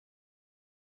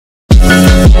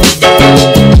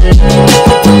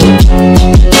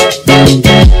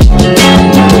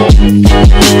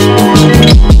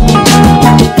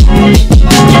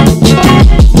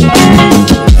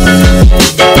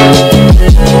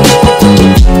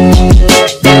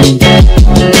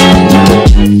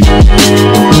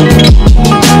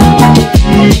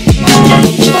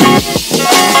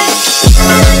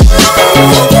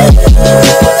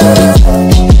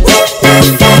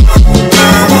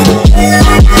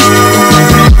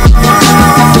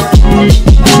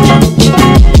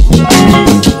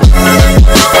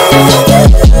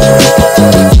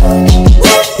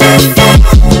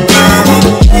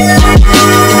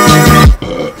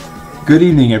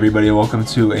everybody, welcome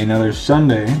to another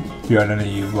Sunday here on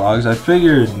NAU Vlogs. I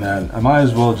figured that I might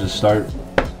as well just start,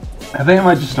 I think I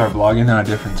might just start vlogging at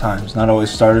different times. Not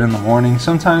always start it in the morning,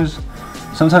 sometimes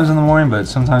in the morning, but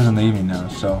sometimes in the evening now.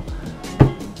 So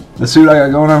let's see what I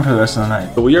got going on for the rest of the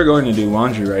night. But we are going to do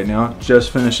laundry right now. Just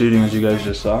finished eating, as you guys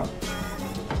just saw.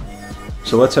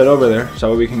 So let's head over there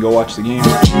so we can go watch the game.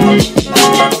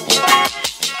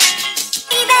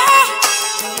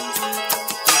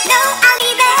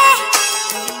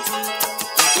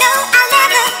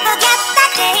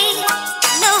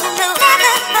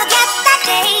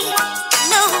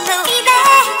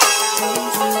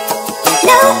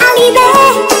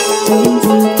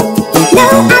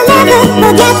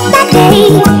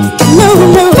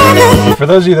 For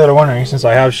those of you that are wondering, since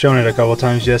I have shown it a couple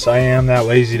times, yes, I am that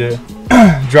lazy to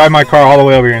drive my car all the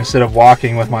way over here instead of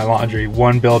walking with my laundry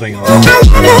one building away.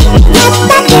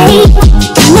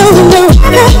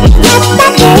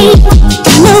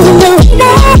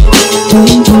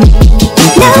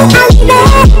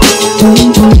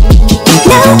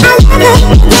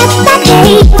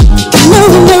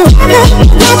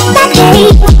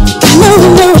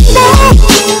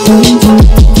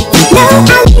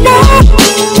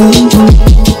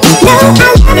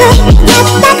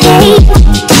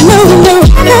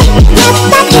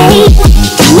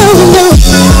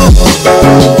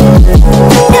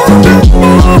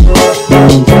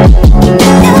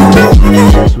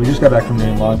 So we just got back from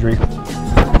doing laundry.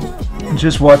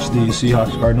 Just watched the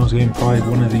Seahawks-Cardinals game, probably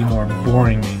one of the more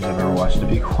boring games I've ever watched, to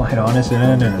be quite honest. It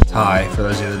ended in a tie, for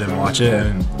those of you that didn't watch it,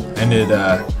 and ended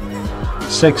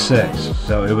 6-6.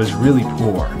 So it was really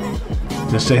poor,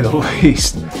 to say the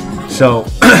least. So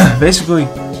basically,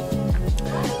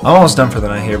 I'm almost done for the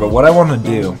night here, but what I want to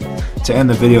do to end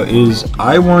the video is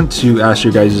I want to ask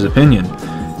your guys' opinion,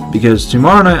 because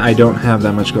tomorrow night I don't have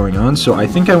that much going on, so I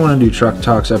think I want to do Truck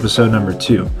Talks episode number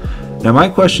 2. Now my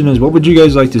question is, what would you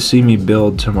guys like to see me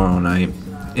build tomorrow night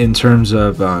in terms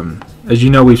of, as you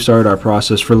know, we've started our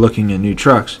process for looking at new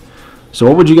trucks. So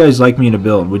what would you guys like me to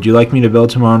build? Would you like me to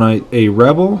build tomorrow night a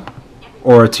Rebel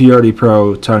or a TRD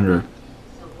Pro Tundra?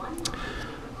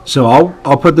 So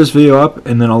I'll put this video up,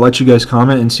 and then I'll let you guys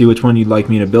comment and see which one you'd like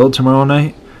me to build tomorrow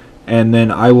night. And then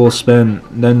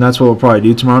then that's what we'll probably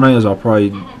do tomorrow night, is I'll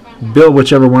probably build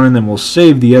whichever one, and then we'll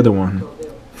save the other one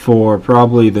for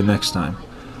probably the next time.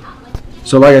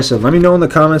 So like I said, let me know in the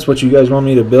comments what you guys want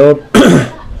me to build.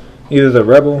 Either the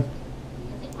Rebel.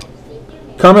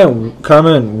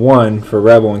 Comment 1 for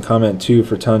Rebel and comment 2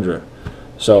 for Tundra.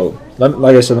 So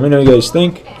like I said, let me know what you guys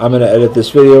think. I'm going to edit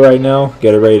this video right now,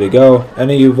 get it ready to go.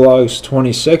 NAU Vlogs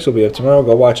 26 will be up tomorrow.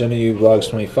 Go watch NAU Vlogs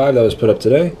 25 that was put up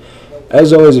today.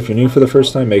 As always, if you're new for the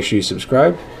first time, make sure you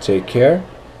subscribe. Take care.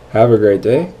 Have a great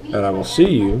day, and I will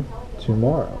see you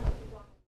tomorrow.